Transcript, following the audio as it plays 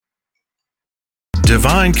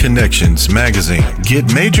Divine Connections Magazine.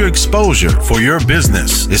 Get major exposure for your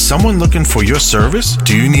business. Is someone looking for your service?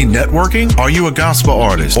 Do you need networking? Are you a gospel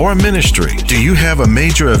artist or a ministry? Do you have a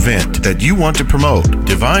major event that you want to promote?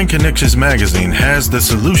 Divine Connections Magazine has the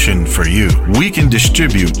solution for you. We can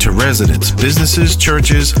distribute to residents, businesses,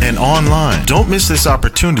 churches, and online. Don't miss this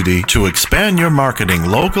opportunity to expand your marketing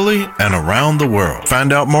locally and around the world.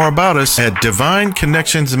 Find out more about us at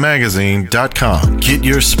divineconnectionsmagazine.com. Get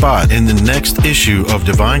your spot in the next issue of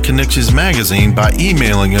Divine Connections Magazine by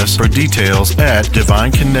emailing us for details at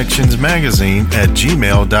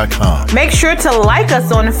divineconnectionsmagazine@gmail.com. Make sure to like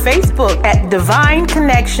us on Facebook at Divine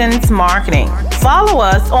Connections Marketing. Follow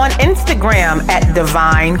us on Instagram at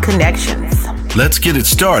Divine Connections. Let's get it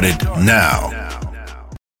started now.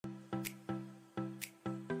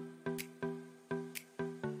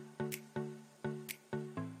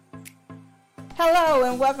 Hello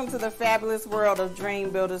and welcome to the fabulous world of Dream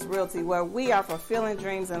Builders Realty, where we are fulfilling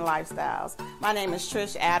dreams and lifestyles. My name is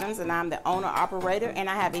Trish Adams and I'm the owner-operator, and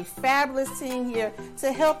I have a fabulous team here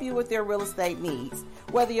to help you with your real estate needs.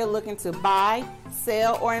 Whether you're looking to buy,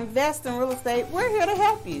 sell, or invest in real estate, we're here to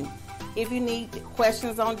help you. If you need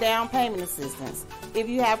questions on down payment assistance, if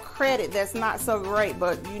you have credit that's not so great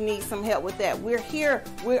but you need some help with that, we're here.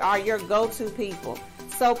 We are your go-to people.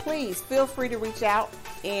 So please feel free to reach out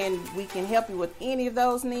and we can help you with any of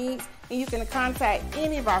those needs. And you can contact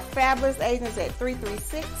any of our fabulous agents at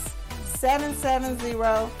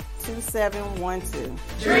 336-770-2712.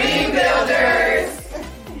 Dream Builders!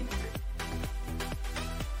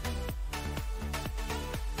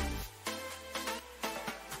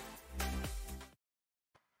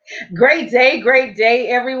 Great day,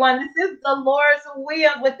 everyone. This is Dolores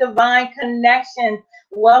Williams with Divine Connection.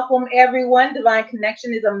 Welcome, everyone. Divine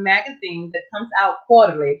Connection is a magazine that comes out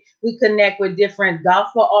quarterly. We connect with different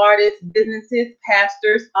gospel artists, businesses,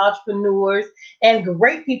 pastors, entrepreneurs, and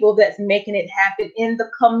great people that's making it happen in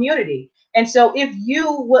the community. And so if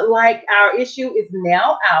you would like, our issue is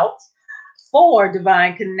now out for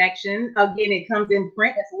Divine Connection. Again, it comes in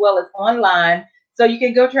print as well as online. So you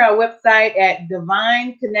can go to our website at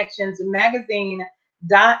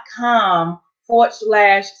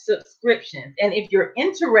divineconnectionsmagazine.com/subscriptions. And if you're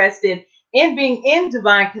interested in being in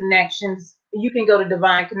Divine Connections, you can go to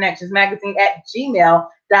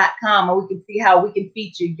divineconnectionsmagazine@gmail.com, and we can see how we can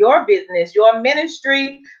feature your business, your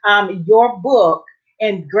ministry, your book,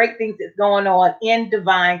 and great things that's going on in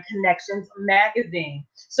Divine Connections Magazine.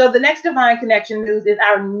 So the next Divine Connection news is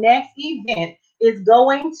our next event is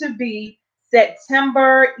going to be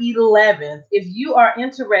September 11th. If you are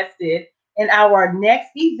interested in our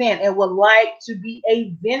next event and would like to be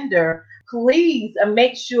a vendor, please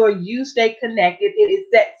make sure you stay connected. It is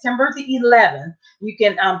September the 11th. You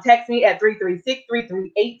can text me at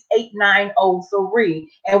 336-338-8903,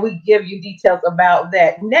 and we give you details about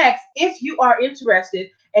that. Next, if you are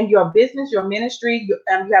interested in your business, your ministry, you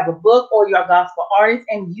have a book or you're a gospel artist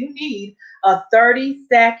and you need a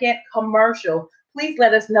 30-second commercial, please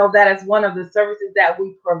let us know. That is one of the services that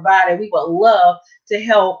we provide, and we would love to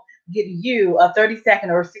help give you a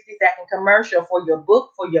 30-second or 60-second commercial for your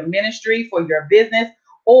book, for your ministry, for your business,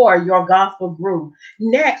 or your gospel group.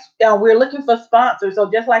 Next, we're looking for sponsors. So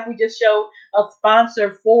just like we just showed a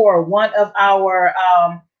sponsor for one of our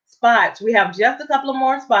spots, we have just a couple of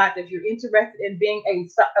more spots. If you're interested in being a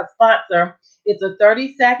sponsor, it's a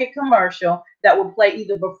 30-second commercial that will play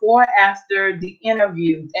either before or after the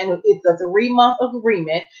interviews, and it's a 3-month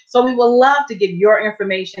agreement. So we would love to get your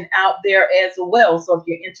information out there as well. So if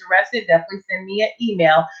you're interested, definitely send me an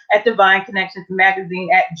email at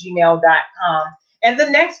divineconnectionsmagazine@gmail.com. And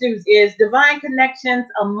the next news is Divine Connections,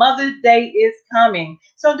 a Mother's Day is coming.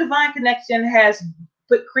 So Divine Connection has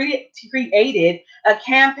created a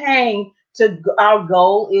campaign. Our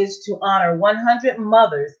goal is to honor 100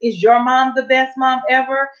 mothers. Is your mom the best mom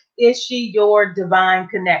ever? Is she your Divine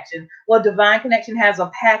Connection? Well, Divine Connection has a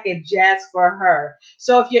package just for her.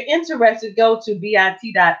 So if you're interested, go to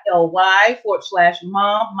bit.ly/mom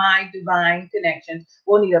my Divine Connection.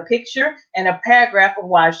 We'll need a picture and a paragraph of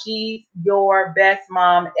why she's your best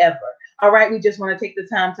mom ever. All right, we just want to take the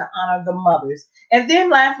time to honor the mothers. And then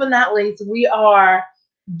last but not least, we are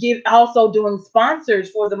also doing sponsors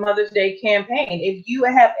for the Mother's Day campaign. If you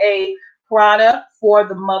have a product for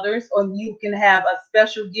the mothers, or you can have a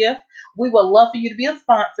special gift, we would love for you to be a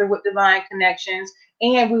sponsor with Divine Connections,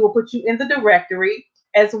 and we will put you in the directory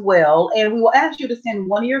as well. And we will ask you to send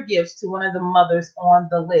one of your gifts to one of the mothers on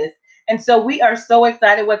the list. And so we are so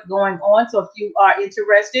excited what's going on. So if you are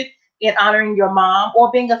interested in honoring your mom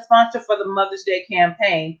or being a sponsor for the Mother's Day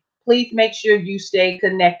campaign, please make sure you stay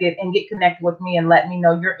connected and get connected with me and let me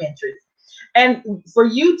know your interest. And for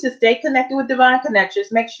you to stay connected with Divine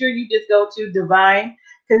Connections, make sure you just go to Divine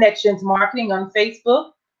Connections Marketing on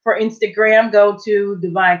Facebook. For Instagram, go to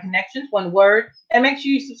Divine Connections, one word, and make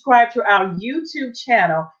sure you subscribe to our YouTube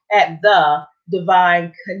channel at The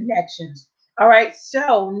Divine Connections. All right,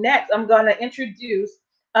 so next I'm going to introduce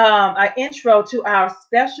an intro to our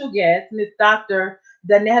special guest, Miss Dr.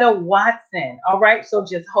 Donnett Watson. All right, so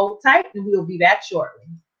just hold tight and we'll be back shortly.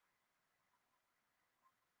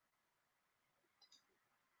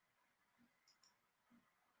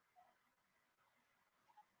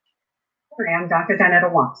 I'm Dr.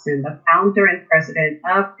 Donnett Watson, the founder and president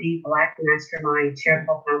of the Black Mastermind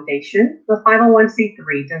Charitable Foundation, the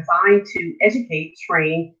 501c3 designed to educate,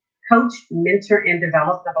 train, coach, mentor, and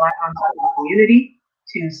develop the Black entrepreneur community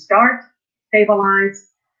to start,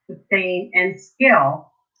 stabilize, sustain, and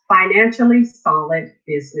scale financially solid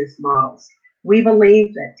business models. We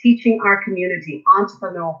believe that teaching our community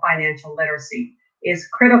entrepreneurial financial literacy is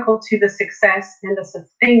critical to the success and the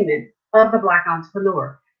sustainment of the Black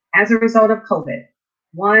entrepreneur. As a result of COVID,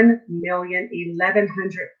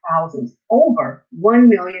 1,100,000, over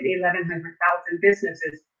 1,100,000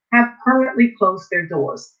 businesses have permanently closed their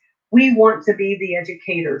doors. We want to be the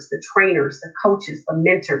educators, the trainers, the coaches, the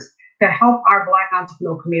mentors to help our Black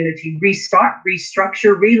entrepreneur community restart,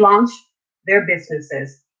 restructure, relaunch their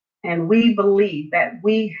businesses. And we believe that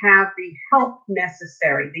we have the help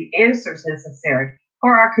necessary, the answers necessary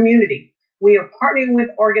for our community. We are partnering with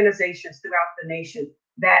organizations throughout the nation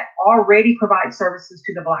that already provide services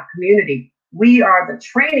to the Black community. We are the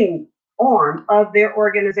training arm of their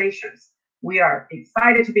organizations. We are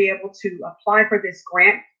excited to be able to apply for this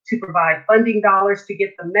grant to provide funding dollars to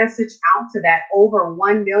get the message out to that over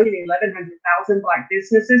 1,100,000 Black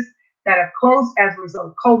businesses that have closed as a result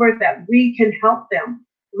of COVID, that we can help them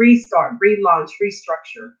restart, relaunch,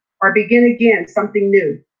 restructure, or begin again something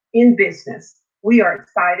new in business. We are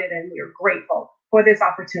excited and we are grateful for this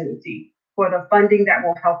opportunity, for the funding that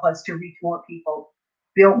will help us to reach more people,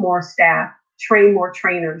 build more staff, train more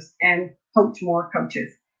trainers, and coach more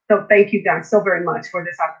coaches. So thank you guys so very much for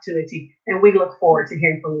this opportunity. And we look forward to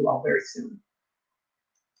hearing from you all very soon.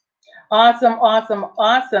 Awesome, awesome,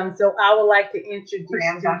 awesome. So I would like to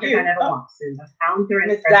introduce Dr. you, Donnett Watson, the founder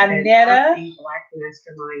and Ms. president Donnett of the Black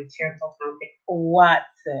Mastermind Charitable Foundation.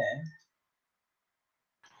 Watson.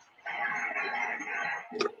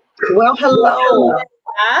 Well, hello.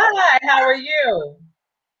 Hi, how are you?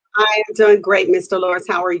 I am doing great, Ms. Dolores.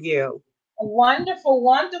 How are you? Wonderful,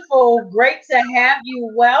 wonderful. Great to have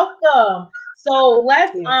you. Welcome. So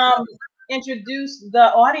let's introduce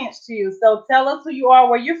the audience to you. So tell us who you are,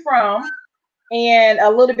 where you're from, and a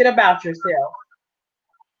little bit about yourself.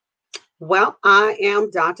 Well, I am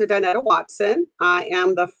Dr. Donnett Watson. I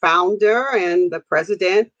am the founder and the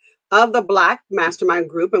president of the Black Mastermind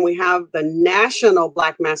Group, and we have the National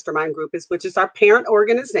Black Mastermind Group, which is our parent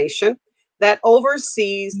organization that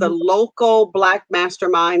oversees the local Black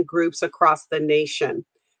Mastermind groups across the nation.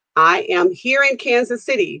 I am here in Kansas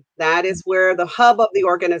City. That is where the hub of the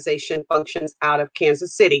organization functions out of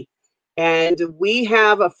Kansas City. And we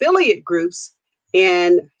have affiliate groups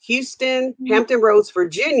in Houston, Hampton Roads,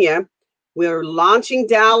 Virginia. We're launching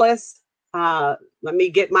Dallas. Let me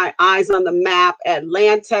get my eyes on the map.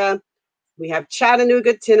 Atlanta. We have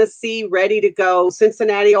Chattanooga, Tennessee, ready to go.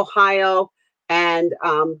 Cincinnati, Ohio, and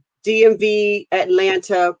DMV,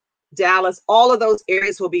 Atlanta, Dallas. All of those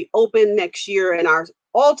areas will be open next year. And our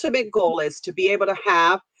ultimate goal is to be able to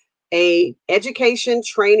have a education,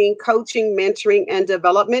 training, coaching, mentoring, and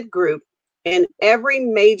development group in every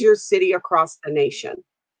major city across the nation.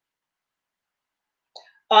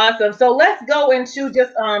 Awesome. So let's go into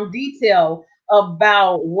just detail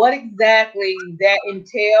about what exactly that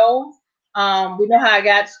entails. We know how I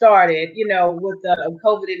got started, with the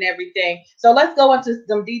COVID and everything. So let's go into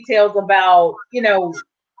some details about,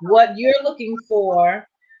 what you're looking for,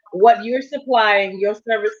 what you're supplying, your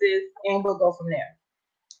services, and we'll go from there.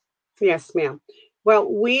 Yes, ma'am.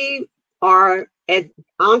 Well, we are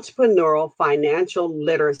entrepreneurial financial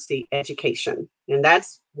literacy education, and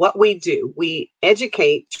that's what we do. We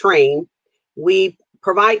educate, train, we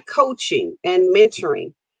provide coaching and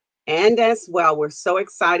mentoring, and as well, we're so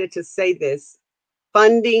excited to say this,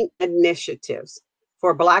 funding initiatives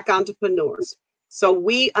for Black entrepreneurs. So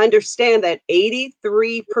we understand that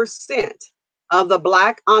 83% of the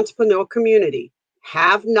Black entrepreneur community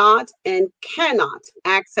have not and cannot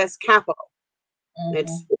access capital. Mm-hmm.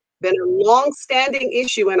 It's been a long-standing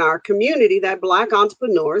issue in our community that Black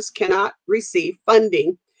entrepreneurs cannot receive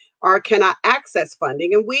funding or cannot access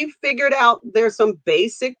funding. And we've figured out there's some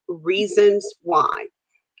basic reasons why.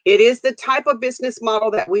 It is the type of business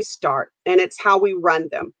model that we start, and it's how we run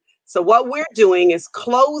them. So what we're doing is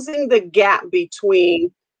closing the gap between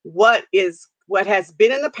what has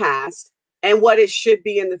been in the past and what it should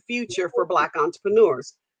be in the future for Black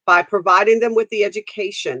entrepreneurs by providing them with the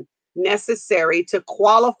education necessary to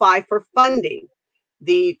qualify for funding,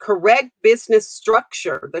 the correct business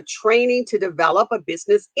structure, the training to develop a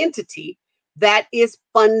business entity that is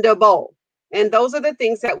fundable. And those are the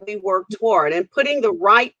things that we work toward, and putting the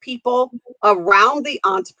right people around the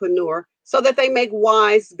entrepreneur so that they make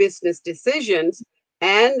wise business decisions,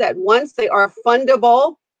 and that once they are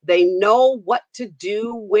fundable, they know what to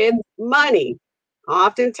do with money.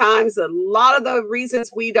 Oftentimes, a lot of the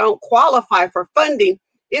reasons we don't qualify for funding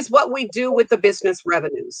is what we do with the business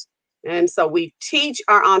revenues. And so we teach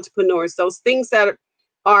our entrepreneurs those things that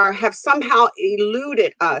have somehow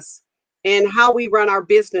eluded us in how we run our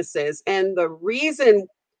businesses. And the reason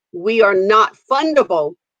we are not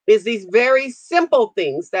fundable is these very simple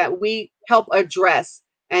things that we help address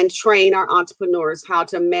and train our entrepreneurs how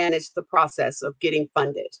to manage the process of getting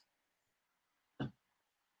funded.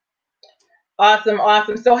 Awesome,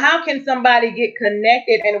 awesome. So how can somebody get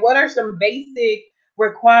connected, and what are some basic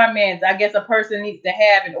requirements I guess a person needs to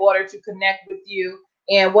have in order to connect with you?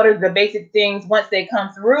 And what are the basic things once they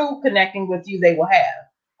come through connecting with you they will have?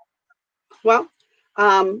 Well,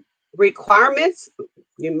 requirements,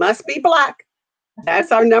 you must be Black.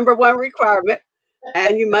 That's our number one requirement.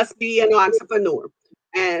 And you must be an entrepreneur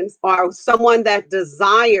or someone that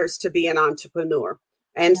desires to be an entrepreneur.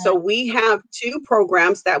 And so we have 2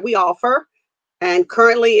 programs that we offer. And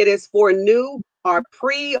currently it is for new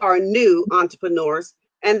or new entrepreneurs,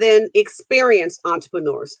 and then experienced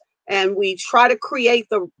entrepreneurs. And we try to create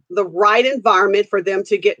the right environment for them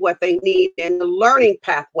to get what they need in the learning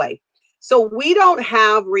pathway. So we don't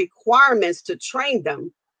have requirements to train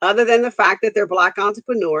them other than the fact that they're Black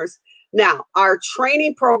entrepreneurs. Now, our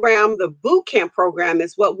training program, the boot camp program,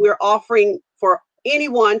 is what we're offering for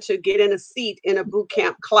anyone to get in a seat in a boot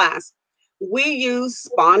camp class. We use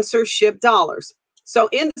sponsorship dollars. So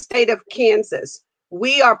in the state of Kansas,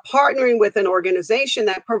 we are partnering with an organization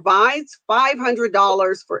that provides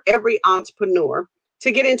 $500 for every entrepreneur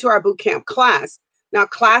to get into our boot camp class. Now,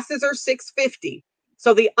 classes are $650.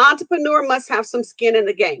 So the entrepreneur must have some skin in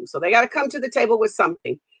the game. So they got to come to the table with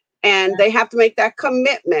something, and they have to make that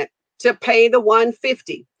commitment to pay the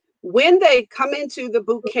 $150. When they come into the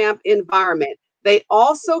boot camp environment, they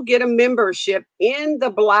also get a membership in the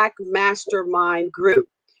Black Mastermind Group.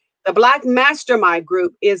 The Black Mastermind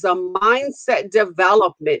Group is a mindset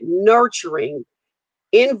development, nurturing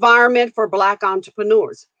environment for Black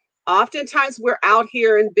entrepreneurs. Oftentimes, we're out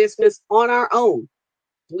here in business on our own.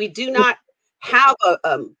 We do not have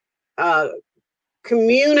a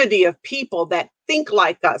community of people that think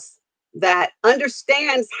like us, that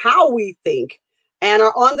understands how we think, and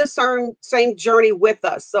are on the same journey with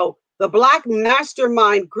us. So the Black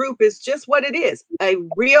Mastermind Group is just what it is, a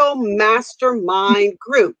real mastermind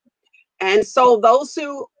group. And so those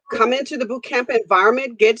who come into the bootcamp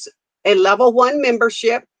environment gets a level 1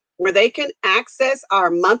 membership where they can access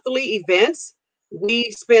our monthly events.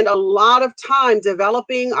 We spend a lot of time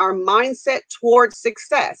developing our mindset towards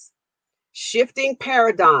success, shifting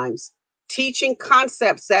paradigms, teaching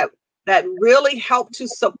concepts that really help to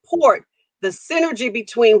support the synergy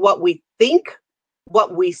between what we think,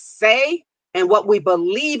 what we say, and what we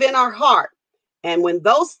believe in our heart. And when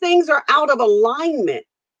those things are out of alignment,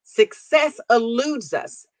 success eludes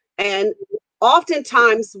us. And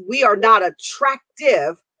oftentimes we are not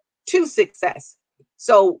attractive to success.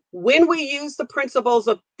 So when we use the principles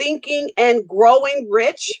of thinking and growing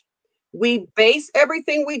rich, we base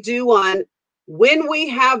everything we do on when we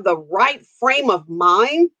have the right frame of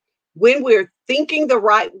mind, when we're thinking the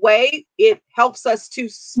right way, it helps us to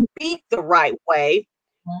speak the right way.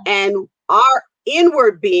 And our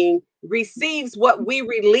inward being receives what we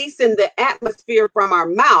release in the atmosphere from our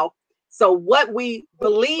mouth. So what we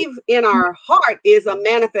believe in our heart is a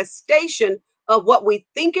manifestation of what we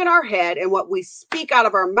think in our head and what we speak out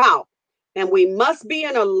of our mouth. And we must be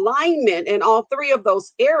in alignment in all 3 of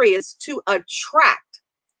those areas to attract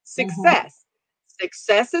success.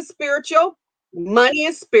 Success is spiritual, money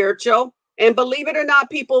is spiritual, and believe it or not,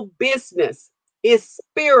 people, business is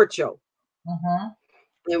spiritual.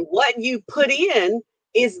 And what you put in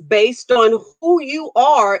is based on who you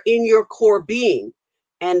are in your core being.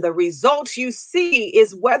 And the results you see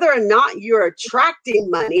is whether or not you're attracting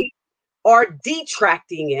money or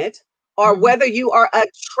detracting it, or whether you are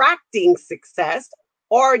attracting success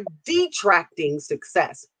or detracting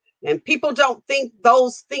success. And people don't think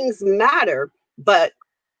those things matter, but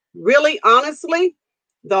really, honestly,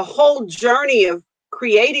 the whole journey of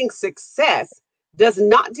creating success does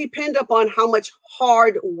not depend upon how much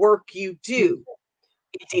hard work you do.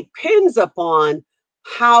 It depends upon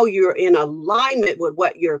how you're in alignment with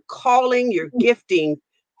what you're calling, your gifting,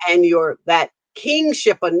 and that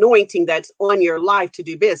kingship anointing that's on your life to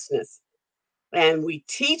do business. And we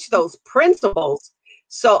teach those principles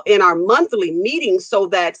so in our monthly meetings, so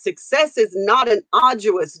that success is not an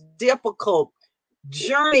arduous, difficult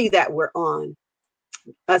journey that we're on.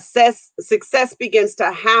 Success begins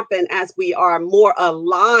to happen as we are more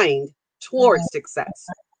aligned towards success.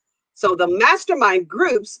 So the mastermind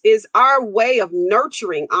groups is our way of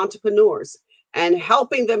nurturing entrepreneurs and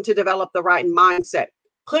helping them to develop the right mindset,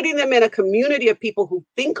 putting them in a community of people who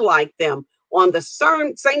think like them on the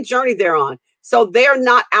same journey they're on. So they're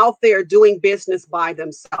not out there doing business by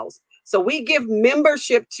themselves. So we give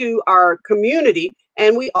membership to our community,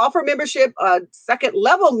 and we offer membership, second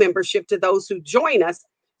level membership to those who join us,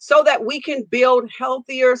 so that we can build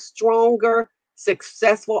healthier, stronger,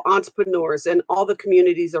 successful entrepreneurs in all the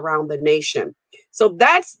communities around the nation. So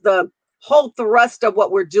that's the whole thrust of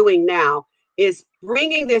what we're doing now, is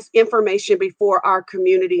bringing this information before our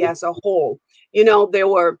community as a whole. You know, there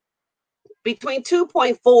were between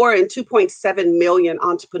 2.4 and 2.7 million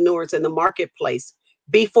entrepreneurs in the marketplace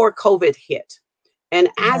before COVID hit. And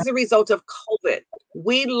as a result of COVID,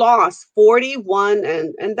 we lost 41,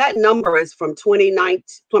 and that number is from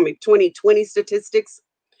 2020 statistics.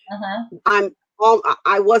 I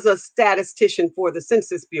was a statistician for the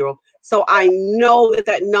Census Bureau, so I know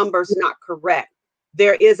that number is not correct.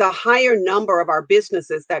 There is a higher number of our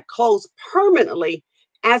businesses that closed permanently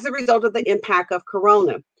as a result of the impact of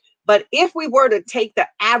Corona. But if we were to take the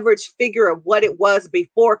average figure of what it was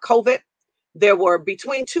before COVID, there were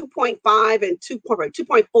between 2.5 and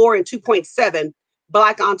 2.4 and 2.7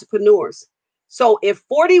 Black entrepreneurs. So if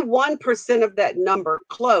 41% of that number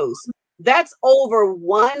closed, that's over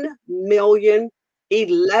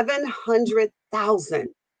 1,100,000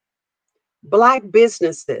 Black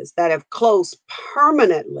businesses that have closed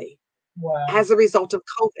permanently as a result of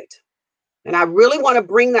COVID. And I really want to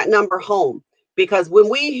bring that number home, because when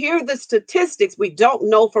we hear the statistics, we don't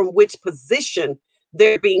know from which position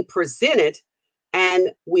they're being presented.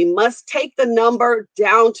 And we must take the number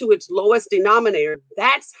down to its lowest denominator.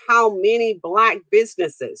 That's how many Black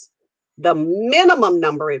businesses, the minimum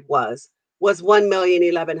number it was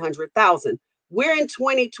 1,100,000. We're in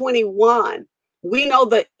 2021. We know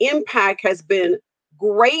the impact has been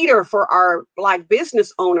greater for our Black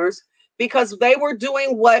business owners, because they were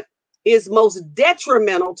doing what is most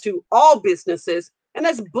detrimental to all businesses, and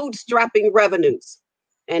that's bootstrapping revenues.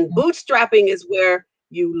 And bootstrapping is where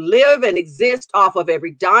you live and exist off of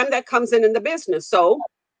every dime that comes in the business. So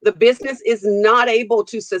the business is not able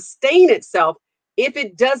to sustain itself if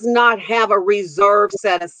it does not have a reserve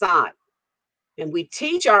set aside. And we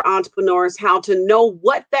teach our entrepreneurs how to know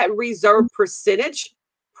what that reserve percentage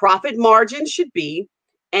profit margin should be,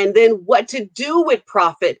 and then what to do with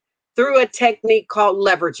profit through a technique called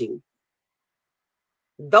leveraging.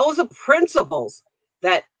 Those are principles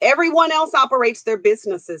that everyone else operates their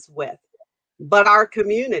businesses with, but our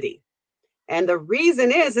community. And the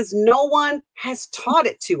reason is no one has taught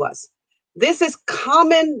it to us. This is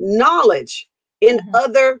common knowledge in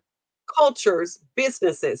other cultures,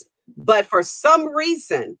 businesses. But for some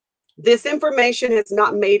reason, this information has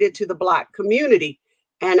not made it to the Black community.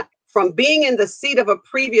 And from being in the seat of a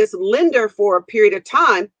previous lender for a period of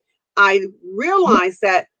time, I realized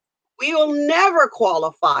that we will never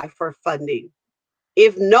qualify for funding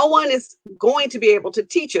if no one is going to be able to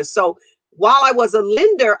teach us. So while I was a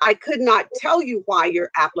lender, I could not tell you why your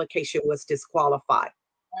application was disqualified.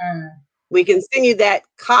 We can send you that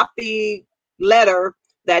copy letter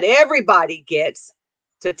that everybody gets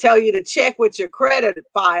to tell you to check with your credit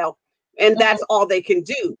file, and that's all they can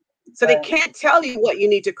do. So they can't tell you what you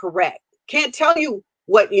need to correct, can't tell you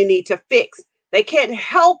what you need to fix. They can't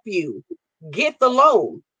help you get the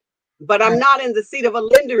loan. But I'm not in the seat of a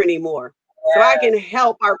lender anymore. So I can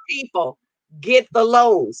help our people get the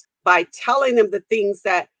loans by telling them the things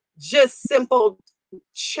that just simple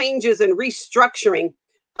changes and restructuring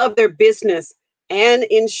of their business and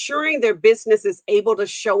ensuring their business is able to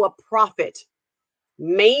show a profit.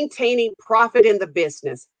 Maintaining profit in the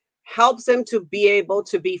business helps them to be able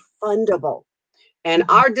to be fundable. And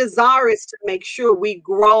our desire is to make sure we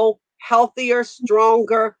grow healthier,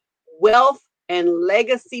 stronger, wealth and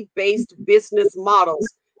legacy-based business models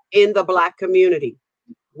in the Black community.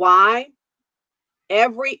 Why?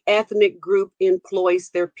 Every ethnic group employs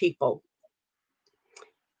their people.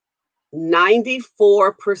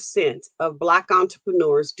 94% of Black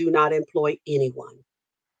entrepreneurs do not employ anyone.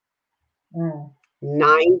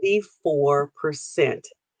 94%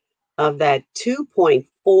 of that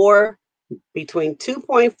 2.4, between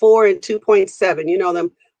 2.4 and 2.7, you know,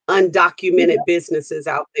 them undocumented businesses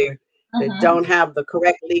out there that don't have the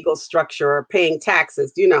correct legal structure or paying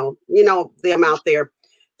taxes, you know them out there.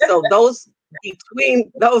 So those,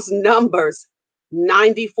 between those numbers,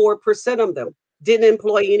 94% of them didn't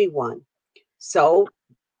employ anyone. So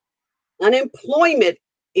unemployment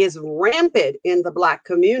is rampant in the Black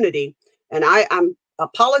community. And I'm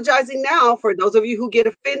apologizing now for those of you who get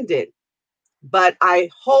offended, but I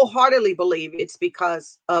wholeheartedly believe it's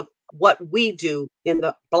because of what we do in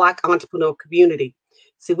the Black entrepreneur community.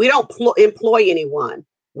 See, we don't employ anyone.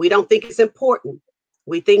 We don't think it's important.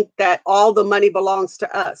 We think that all the money belongs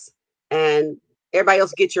to us and everybody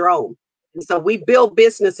else get your own. And so we build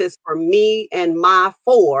businesses for me and my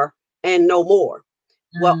four and no more.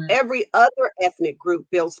 Well, every other ethnic group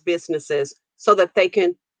builds businesses so that they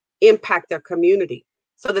can impact their community,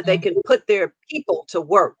 so that they can put their people to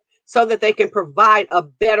work, so that they can provide a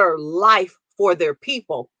better life for their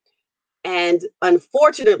people. And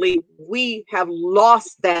unfortunately, we have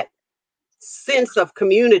lost that sense of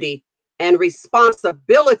community and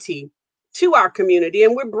responsibility to our community,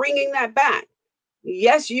 and we're bringing that back.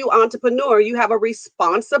 Yes, you entrepreneur, you have a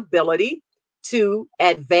responsibility to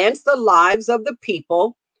advance the lives of the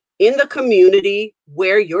people in the community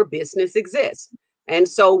where your business exists. And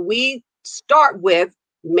so we start with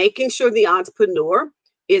making sure the entrepreneur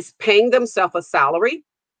is paying themselves a salary,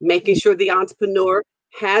 making sure the entrepreneur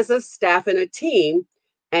has a staff and a team,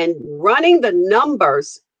 and running the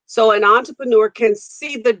numbers so an entrepreneur can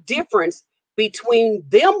see the difference between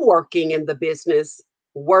them working in the business,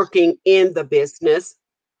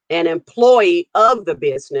 an employee of the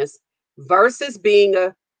business, versus being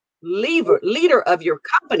a leader of your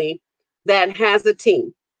company that has a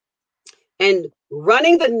team. And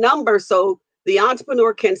running the numbers so the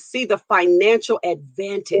entrepreneur can see the financial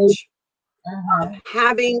advantage of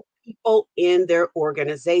having people in their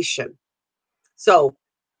organization. So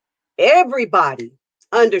everybody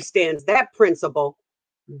understands that principle,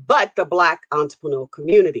 but the Black entrepreneurial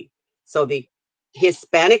community. So the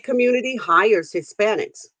Hispanic community hires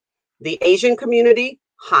Hispanics. The Asian community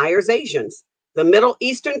hires Asians. The Middle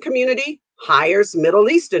Eastern community hires Middle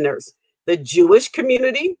Easterners. The Jewish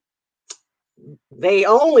community, they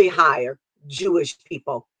only hire Jewish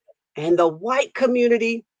people. And the white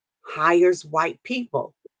community hires white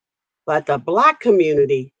people. But the Black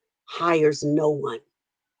community hires no one.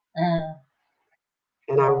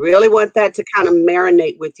 And I really want that to kind of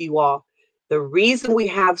marinate with you all. The reason we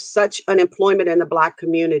have such unemployment in the Black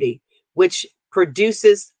community, which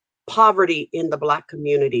produces poverty in the Black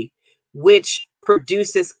community, which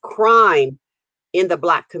produces crime in the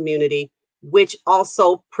Black community, which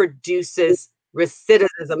also produces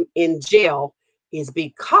recidivism in jail, is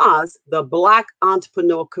because the Black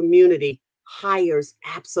entrepreneurial community hires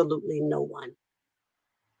absolutely no one.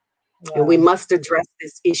 Wow. And we must address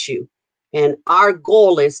this issue. And our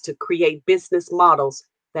goal is to create business models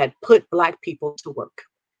that put Black people to work.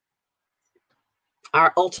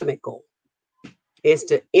 Our ultimate goal is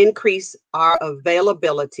to increase our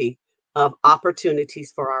availability of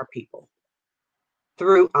opportunities for our people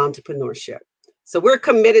through entrepreneurship. So we're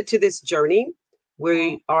committed to this journey.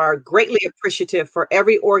 We are greatly appreciative for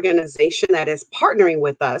every organization that is partnering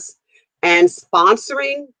with us and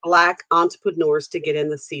sponsoring Black entrepreneurs to get in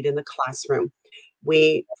the seat in the classroom.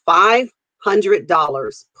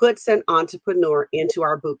 $500 puts an entrepreneur into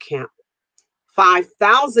our boot camp.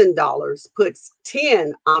 $5,000 puts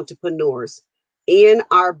 10 entrepreneurs in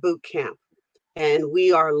our boot camp. And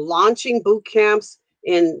we are launching boot camps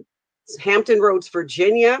in Hampton Roads,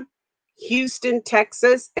 Virginia, Houston,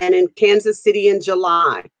 Texas, and in Kansas City in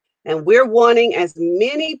July. And we're wanting as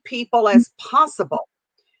many people as possible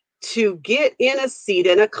to get in a seat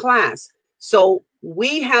in a class. So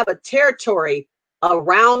we have a territory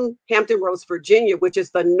around Hampton Roads, Virginia, which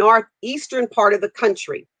is the northeastern part of the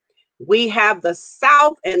country. We have the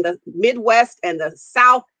South and the Midwest and the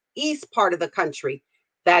Southeast part of the country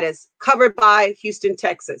that is covered by Houston,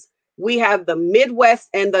 Texas. We have the Midwest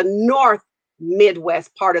and the North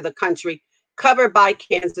Midwest part of the country covered by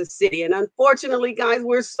Kansas City. And unfortunately, guys,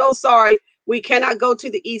 we're so sorry we cannot go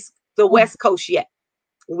to the West Coast yet.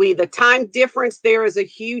 The time difference there is a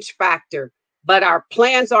huge factor, but our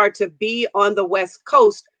plans are to be on the West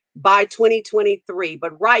Coast by 2023.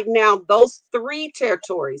 But right now, those 3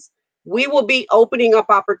 territories, we will be opening up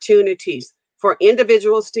opportunities for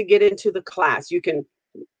individuals to get into the class. You can,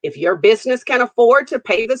 if your business can afford to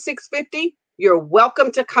pay the $650, you're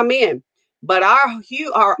welcome to come in. But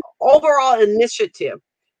our overall initiative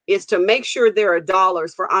is to make sure there are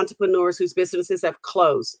dollars for entrepreneurs whose businesses have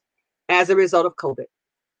closed as a result of COVID.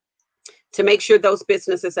 to make sure those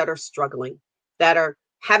businesses that are struggling, that are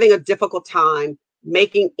having a difficult time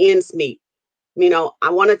making ends meet. I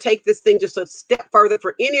want to take this thing just a step further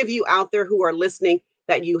for any of you out there who are listening,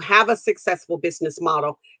 that you have a successful business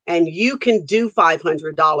model and you can do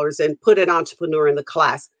 $500 and put an entrepreneur in the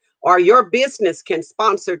class, or your business can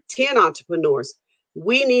sponsor 10 entrepreneurs.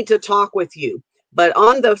 We need to talk with you. But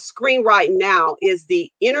on the screen right now is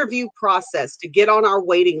the interview process to get on our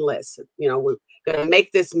waiting list. We're going to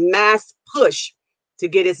make this mass push to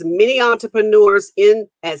get as many entrepreneurs in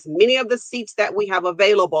as many of the seats that we have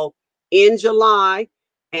available in July.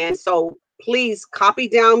 And so please copy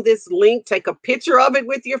down this link, take a picture of it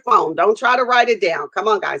with your phone. Don't try to write it down. Come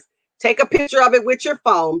on, guys. Take a picture of it with your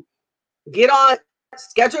phone. Get on,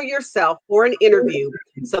 schedule yourself for an interview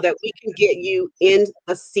so that we can get you in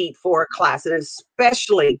a seat for a class. And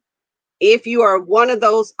especially if you are one of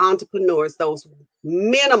those entrepreneurs, those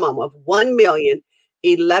minimum of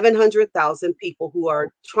 1,100,000 people who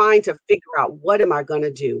are trying to figure out, what am I going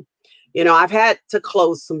to do? I've had to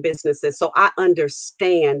close some businesses, so I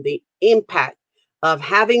understand the impact of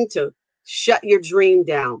having to shut your dream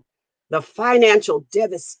down, the financial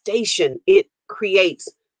devastation it creates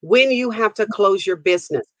when you have to close your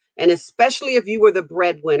business. And especially if you were the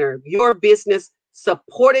breadwinner, your business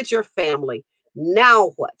supported your family.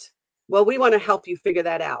 Now what? Well, we want to help you figure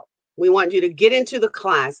that out. We want you to get into the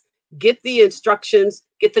class, get the instructions,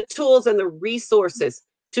 get the tools and the resources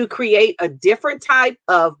to create a different type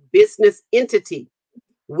of business entity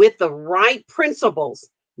with the right principles,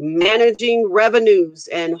 managing revenues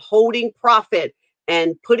and holding profit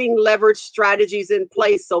and putting leverage strategies in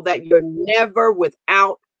place so that you're never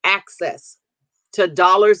without access to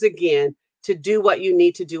dollars again to do what you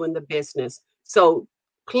need to do in the business. So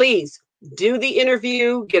please do the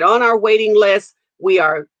interview, get on our waiting list. We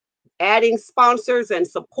are adding sponsors and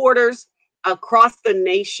supporters across the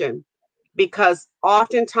nation, because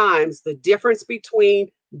oftentimes the difference between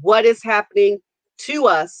what is happening to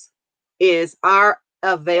us is our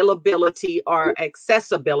availability or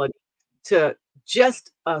accessibility to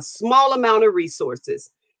just a small amount of resources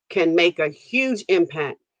can make a huge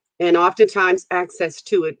impact. And oftentimes access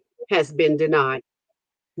to it has been denied.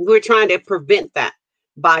 We're trying to prevent that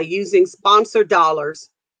by using sponsor dollars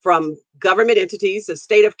from government entities. The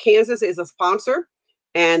state of Kansas is a sponsor,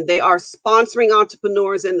 and they are sponsoring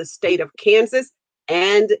entrepreneurs in the state of Kansas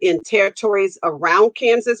and in territories around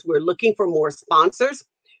Kansas. We're looking for more sponsors.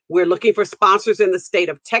 We're looking for sponsors in the state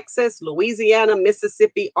of Texas, Louisiana,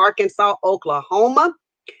 Mississippi, Arkansas, Oklahoma.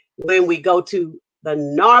 When we go to the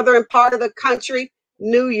northern part of the country,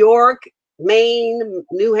 New York, Maine,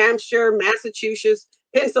 New Hampshire, Massachusetts,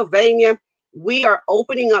 Pennsylvania, we are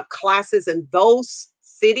opening up classes in those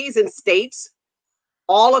cities and states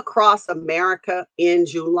all across America in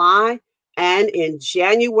July. And in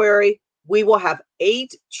January, we will have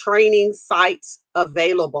 8 training sites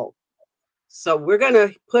available. So we're going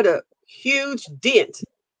to put a huge dent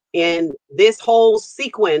in this whole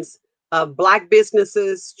sequence of Black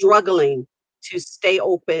businesses struggling to stay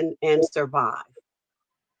open and survive.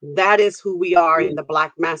 That is who we are in the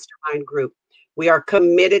Black Mastermind Group. We are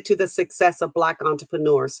committed to the success of Black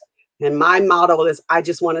entrepreneurs. And my motto is, I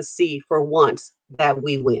just want to see for once that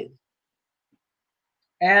we win.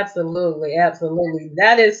 Absolutely. Absolutely.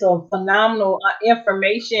 That is some phenomenal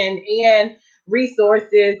information and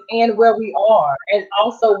resources and where we are and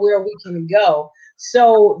also where we can go.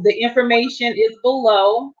 So the information is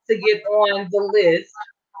below to get on the list,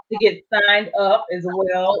 to get signed up as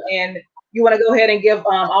well. And you want to go ahead and give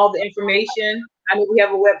all the information. I know we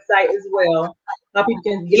have a website as well. How people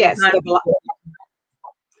can get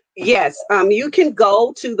Yes, you can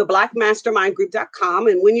go to the blackmastermindgroup.com,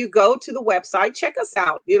 and when you go to the website, check us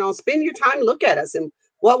out. Spend your time, look at us and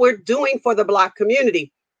what we're doing for the Black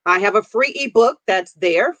community. I have a free ebook that's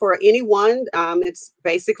there for anyone. It's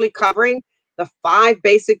basically covering the 5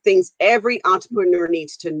 basic things every entrepreneur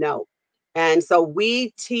needs to know. And so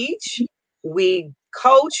we teach, we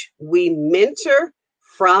coach, we mentor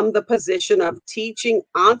from the position of teaching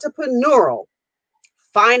entrepreneurial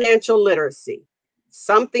financial literacy,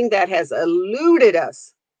 something that has eluded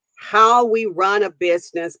us, how we run a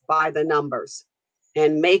business by the numbers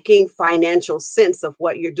and making financial sense of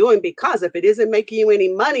what you're doing. Because if it isn't making you any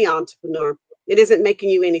money, entrepreneur, it isn't making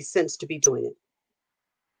you any sense to be doing it.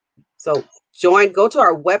 So go to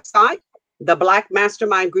our website,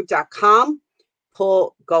 theblackmastermindgroup.com,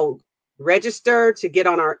 go register to get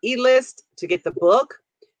on our e-list, to get the book,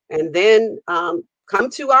 and then come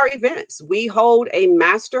to our events. We hold a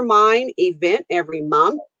mastermind event every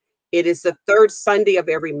month. It is the 3rd Sunday of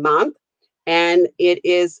every month. And it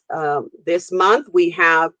is this month we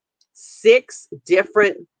have 6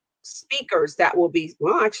 different speakers that will be,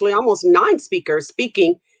 well, actually almost 9 speakers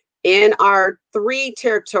speaking in our 3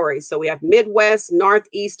 territories. So we have Midwest,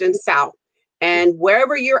 Northeast, and South. And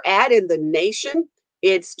wherever you're at in the nation,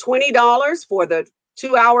 it's $20 for the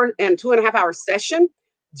 2-hour and 2.5-hour session.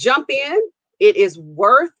 Jump in. It is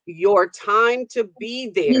worth your time to be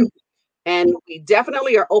there. And we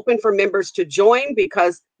definitely are open for members to join,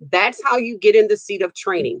 because that's how you get in the seat of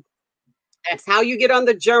training. That's how you get on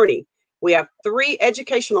the journey. We have 3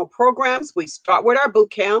 educational programs. We start with our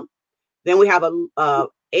boot camp. Then we have a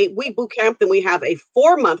 8-week boot camp. Then we have a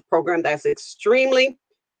 4-month program that's extremely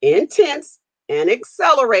intense and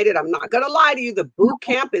accelerated. I'm not going to lie to you. The boot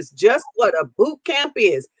camp is just what a boot camp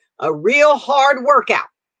is, a real hard workout.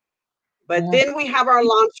 But then we have our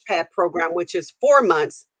Launchpad program, which is 4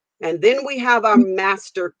 months. And then we have our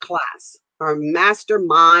master class, our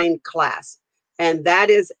mastermind class. And that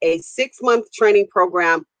is a 6-month training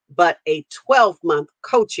program, but a 12-month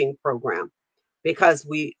coaching program, because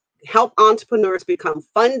we help entrepreneurs become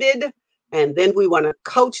funded. And then we want to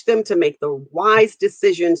coach them to make the wise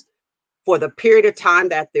decisions for the period of time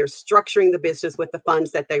that they're structuring the business with the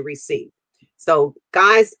funds that they receive. So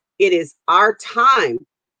guys, it is our time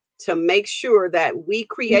to make sure that we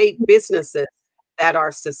create businesses that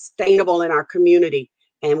are sustainable in our community.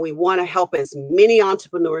 And we want to help as many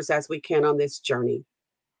entrepreneurs as we can on this journey.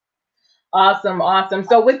 Awesome, awesome.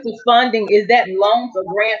 So with the funding, is that loans or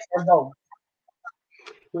grants or both?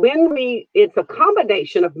 It's a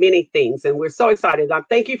combination of many things, and we're so excited.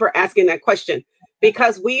 Thank you for asking that question,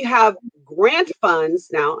 because we have grant funds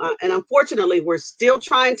now, and unfortunately, we're still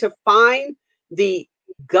trying to find the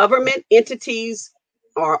government entities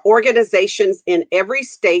or organizations in every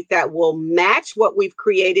state that will match what we've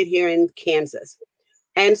created here in Kansas.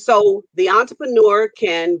 And so the entrepreneur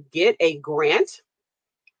can get a grant,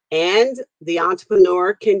 and the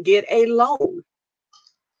entrepreneur can get a loan.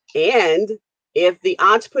 And if the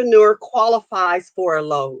entrepreneur qualifies for a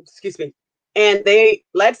loan, and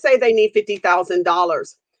let's say they need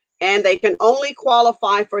 $50,000 and they can only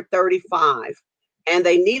qualify for 35, and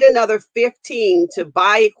they need another 15 to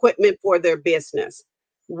buy equipment for their business.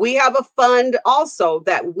 We have a fund also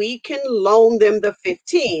that we can loan them the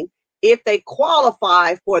 15 if they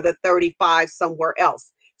qualify for the 35 somewhere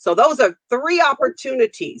else. So those are 3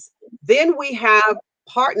 opportunities. Then we have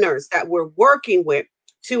partners that we're working with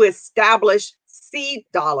to establish seed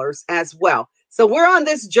dollars as well. So we're on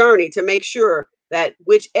this journey to make sure that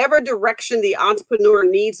whichever direction the entrepreneur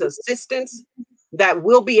needs assistance, that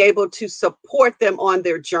we'll be able to support them on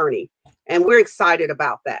their journey. And we're excited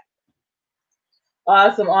about that.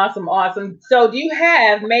 Awesome, awesome, awesome. So do you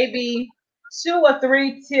have maybe 2 or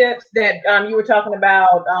 3 tips that you were talking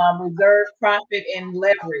about, reserve, profit, and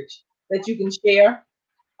leverage, that you can share?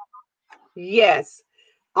 Yes.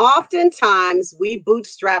 Oftentimes we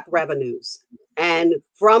bootstrap revenues. And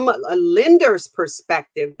from a lender's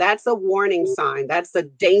perspective, that's a warning sign. That's a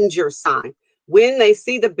danger sign. When they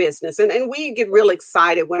see the business, and we get real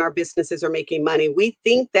excited when our businesses are making money. We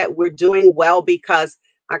think that we're doing well because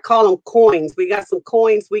I call them coins. We got some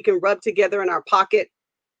coins we can rub together in our pocket.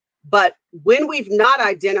 But when we've not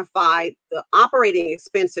identified the operating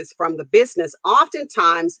expenses from the business,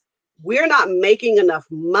 oftentimes we're not making enough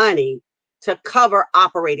money to cover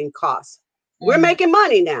operating costs. We're making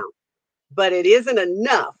money now, but it isn't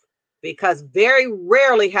enough, because very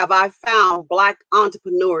rarely have I found Black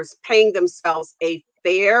entrepreneurs paying themselves a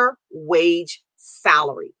fair wage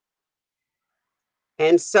salary.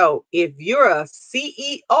 And so if you're a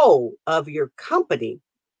CEO of your company,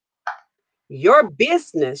 your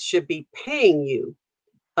business should be paying you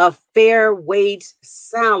a fair wage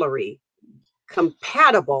salary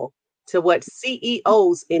compatible to what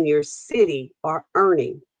CEOs in your city are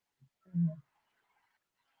earning.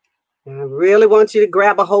 And I really want you to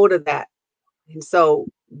grab a hold of that. And so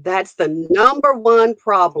that's the number one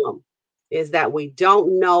problem, is that we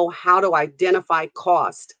don't know how to identify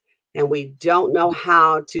cost, and we don't know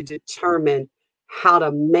how to determine how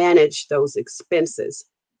to manage those expenses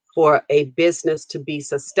for a business to be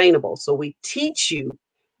sustainable. So we teach you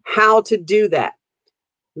how to do that.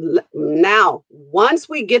 Now, once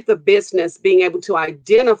we get the business being able to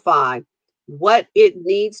identify what it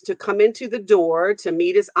needs to come into the door to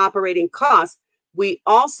meet its operating costs, we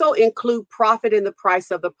also include profit in the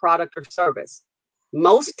price of the product or service.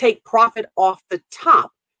 Most take profit off the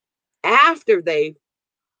top after they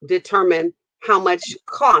determine how much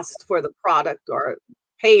cost for the product or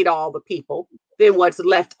paid all the people. Then what's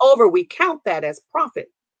left over, we count that as profit.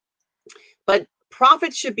 But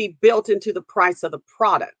profit should be built into the price of the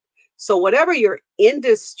product. So whatever your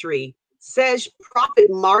industry says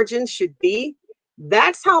profit margin should be,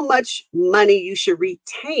 That's how much money you should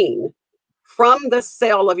retain from the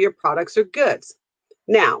sale of your products or goods.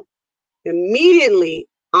 Now, immediately,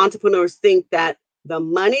 entrepreneurs think that the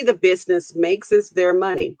money the business makes is their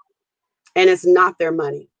money, and it's not their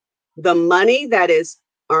money. The money that is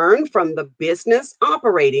earned from the business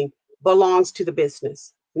operating belongs to the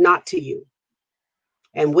business, not to you.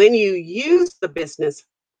 And when you use the business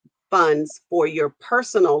funds for your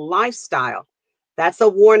personal lifestyle, that's a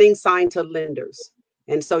warning sign to lenders.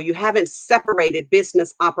 And so you haven't separated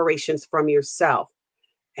business operations from yourself.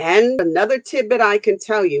 And another tidbit I can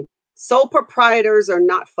tell you, sole proprietors are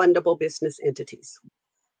not fundable business entities.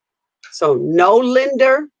 So no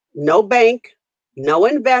lender, no bank, no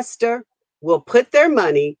investor will put their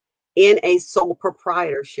money in a sole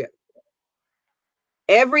proprietorship.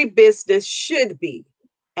 Every business should be,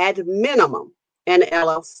 at minimum, an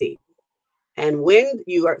LLC. And when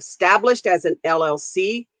you are established as an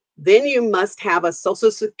LLC, then you must have a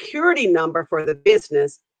social security number for the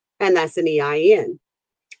business, and that's an EIN.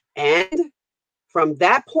 And from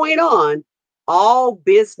that point on, all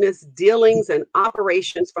business dealings and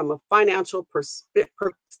operations from a financial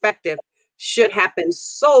perspective should happen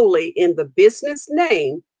solely in the business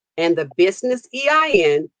name and the business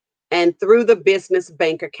EIN and through the business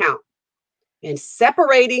bank account. And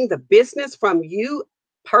separating the business from you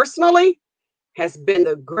personally has been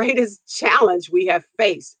the greatest challenge we have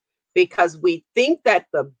faced, because we think that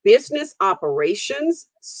the business operations,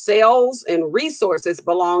 sales, and resources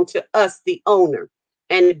belong to us, the owner,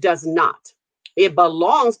 and it does not. It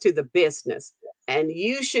belongs to the business, and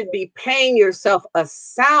you should be paying yourself a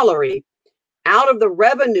salary out of the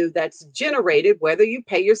revenue that's generated, whether you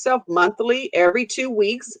pay yourself monthly, every 2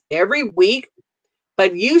 weeks, every week,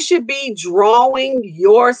 but you should be drawing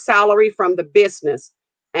your salary from the business,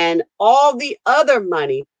 and all the other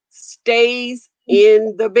money stays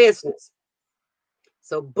in the business.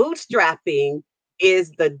 So bootstrapping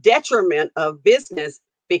is the detriment of business,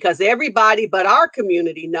 because everybody but our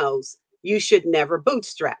community knows you should never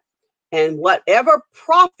bootstrap. And whatever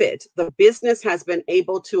profit the business has been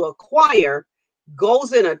able to acquire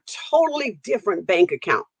goes in a totally different bank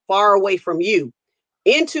account, far away from you,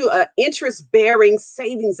 into an interest-bearing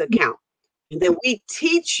savings account. And then we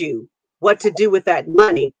teach you what to do with that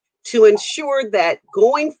money to ensure that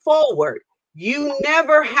going forward, you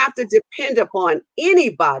never have to depend upon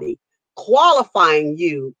anybody qualifying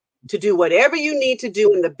you to do whatever you need to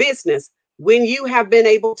do in the business. When you have been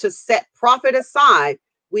able to set profit aside,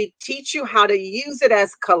 we teach you how to use it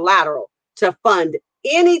as collateral to fund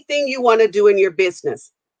anything you want to do in your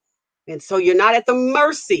business. And so you're not at the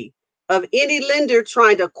mercy of any lender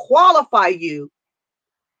trying to qualify you.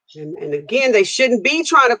 And again, they shouldn't be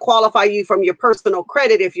trying to qualify you from your personal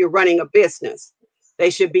credit if you're running a business. They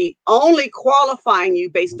should be only qualifying you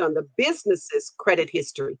based on the business's credit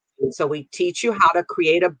history. So we teach you how to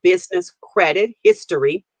create a business credit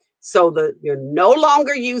history so that you're no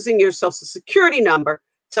longer using your social security number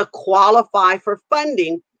to qualify for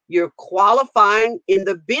funding. You're qualifying in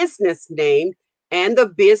the business name and the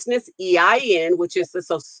business EIN, which is the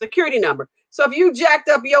social security number. So if you jacked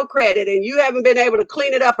up your credit and you haven't been able to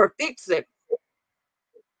clean it up or fix it,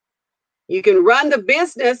 you can run the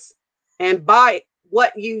business and buy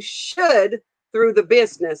what you should through the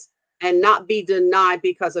business and not be denied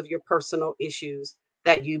because of your personal issues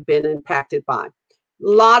that you've been impacted by. A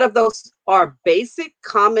lot of those are basic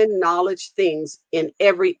common knowledge things in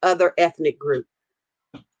every other ethnic group.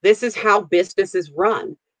 This is how business is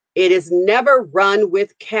run. It is never run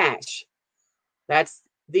with cash. That's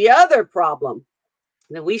the other problem.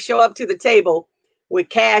 That we show up to the table with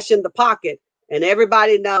cash in the pocket, and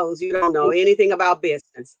everybody knows you don't know anything about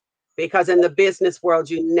business, because in the business world,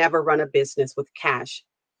 you never run a business with cash.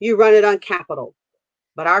 You run it on capital.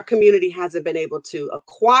 But our community hasn't been able to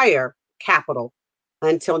acquire capital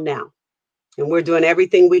until now. And we're doing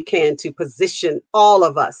everything we can to position all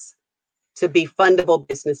of us to be fundable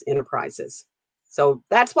business enterprises. So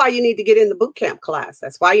that's why you need to get in the bootcamp class.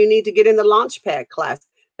 That's why you need to get in the Launchpad class.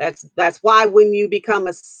 That's why when you become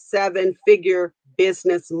a 7-figure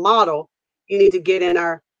business model, you need to get in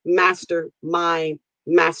our mastermind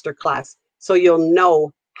masterclass, so you'll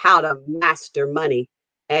know how to master money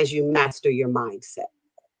as you master your mindset.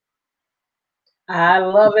 I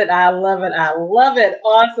love it. I love it. I love it.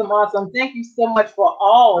 Awesome. Awesome. Thank you so much for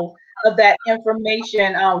all of that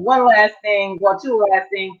information. One last thing, well, two last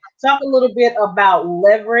things. Talk a little bit about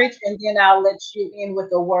leverage, and then I'll let you in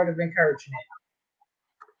with a word of encouragement.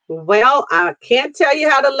 Well, I can't tell you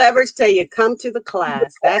how to leverage till you come to the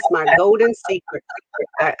class. That's my golden secret.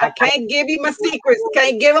 I can't give you my secrets,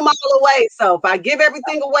 can't give them all away. So if I give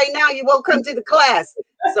everything away now, you won't come to the class.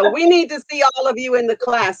 So we need to see all of you in the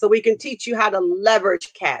class so we can teach you how to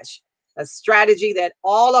leverage cash, a strategy that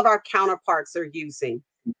all of our counterparts are using.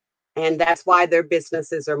 And that's why their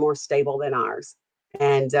businesses are more stable than ours.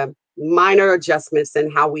 And minor adjustments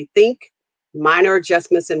in how we think, minor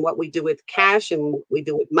adjustments in what we do with cash and what we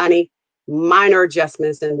do with money, minor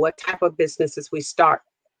adjustments in what type of businesses we start.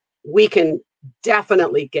 We can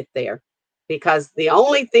definitely get there, because the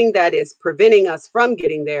only thing that is preventing us from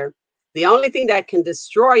getting there, the only thing that can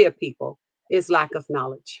destroy a people is lack of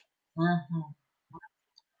knowledge. Mm-hmm.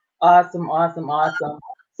 Awesome, awesome, awesome.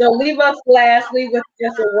 So leave us lastly with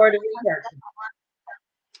just a word of encouragement.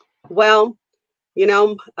 Well,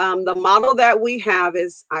 the model that we have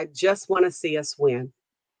is, I just want to see us win.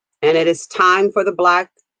 And it is time for the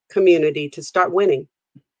Black community to start winning.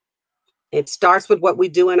 It starts with what we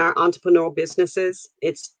do in our entrepreneurial businesses.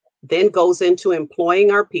 It then goes into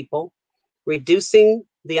employing our people, reducing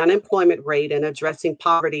the unemployment rate, and addressing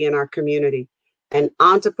poverty in our community. And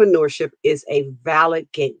entrepreneurship is a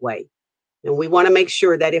valid gateway. And we want to make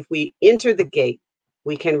sure that if we enter the gate,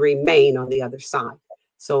 we can remain on the other side.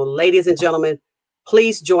 So ladies and gentlemen,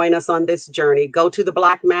 please join us on this journey. Go to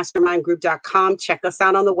theblackmastermindgroup.com, check us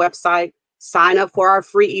out on the website, sign up for our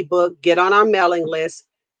free ebook, get on our mailing list,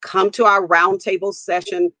 come to our roundtable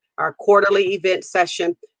session, our quarterly event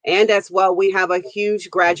session. And as well, we have a huge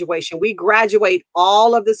graduation. We graduate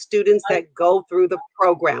all of the students that go through the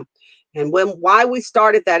program. And why we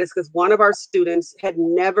started that is because one of our students had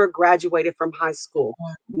never graduated from high school,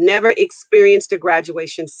 never experienced a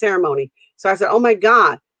graduation ceremony. So I said, oh my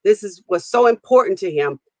God, this was so important to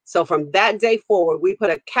him. So from that day forward, we put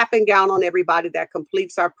a cap and gown on everybody that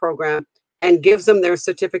completes our program and gives them their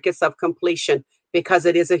certificates of completion, because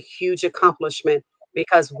it is a huge accomplishment.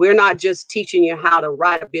 Because we're not just teaching you how to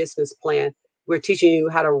write a business plan, we're teaching you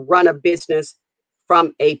how to run a business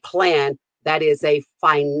from a plan that is a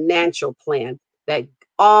financial plan that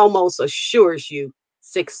almost assures you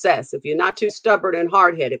success. If you're not too stubborn and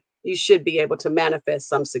hard-headed, you should be able to manifest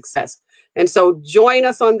some success. And so join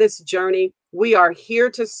us on this journey. We are here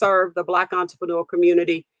to serve the Black entrepreneurial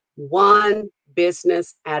community, one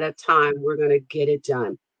business at a time. We're going to get it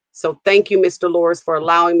done. So thank you, Ms. Dolores, for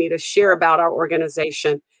allowing me to share about our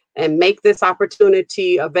organization and make this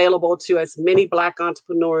opportunity available to as many Black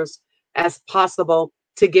entrepreneurs as possible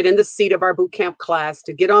to get in the seat of our bootcamp class,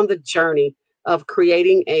 to get on the journey of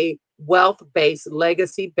creating a wealth-based,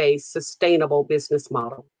 legacy-based, sustainable business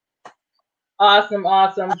model. Awesome,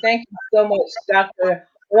 awesome. Thank you so much, Dr.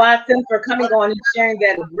 Watson, for coming on and sharing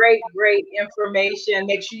that great, great information.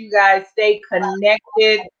 Make sure you guys stay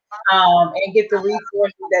connected and get the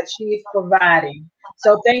resources that she's providing.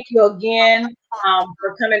 So thank you again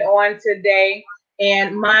for coming on today.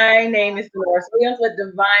 And my name is Dolores Williams with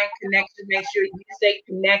Divine Connection. Make sure you stay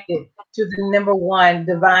connected to the number one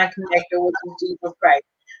divine connector, which is Jesus Christ.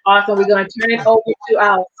 Awesome. We're going to turn it over to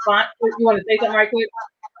our sponsor. You want to say something right quick?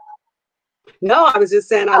 No, I was just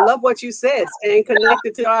saying, I love what you said. Staying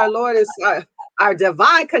connected to our Lord is our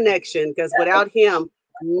divine connection, because without him,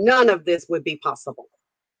 none of this would be possible.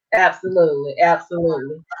 Absolutely,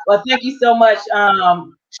 absolutely. Well, thank you so much,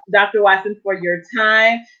 Dr. Watson, for your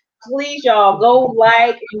time. Please, y'all, go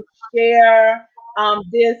like and share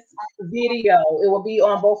this video. It will be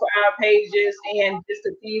on both of our pages, and just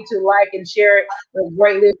continue to like and share it. We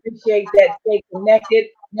greatly appreciate that. Stay connected.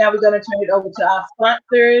 Now we're going to turn it over to our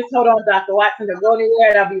sponsors. Hold on, Dr. Watson, don't go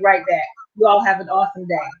anywhere, and I'll be right back. You all have an awesome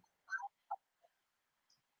day.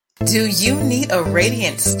 Do you need a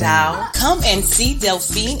radiant style? Come and see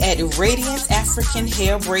Delphine at Radiant African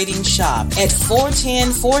Hair Braiding Shop at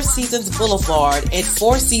 410 Four Seasons Boulevard at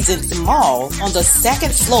Four Seasons Mall on the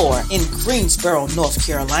second floor in Greensboro, North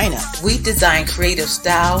Carolina. We design creative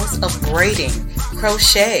styles of braiding,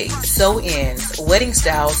 crochet, sew-ins, wedding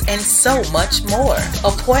styles, and so much more.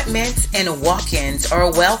 Appointments and walk-ins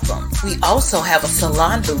are welcome. We also have a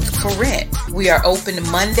salon booth for rent. We are open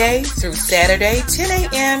Monday through Saturday, 10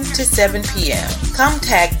 a.m. to 7 p.m.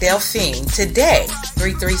 Contact Delphine today,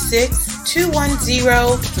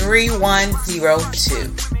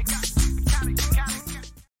 336-210-3102.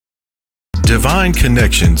 Divine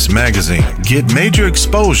Connections magazine. Get major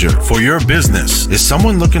exposure for your business. Is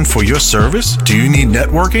someone looking for your service? Do you need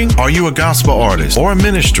networking? Are you a gospel artist or a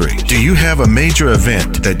ministry? Do you have a major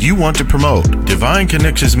event that you want to promote? Divine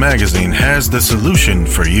Connections magazine has the solution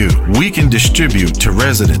for you. We can distribute to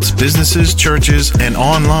residents, businesses, churches, and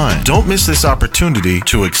online. Don't miss this opportunity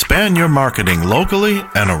to expand your marketing locally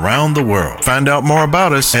and around the world. Find out more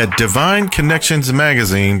about us at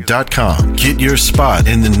divineconnectionsmagazine.com. Get your spot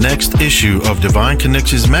in the next issue issue of Divine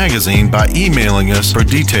Connections Magazine by emailing us for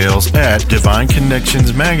details at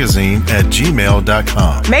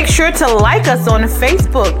divineconnectionsmagazine@gmail.com. Make sure to like us on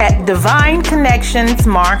Facebook at Divine Connections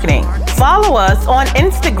Marketing. Follow us on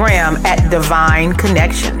Instagram at Divine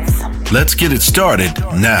Connections. Let's get it started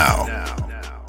now.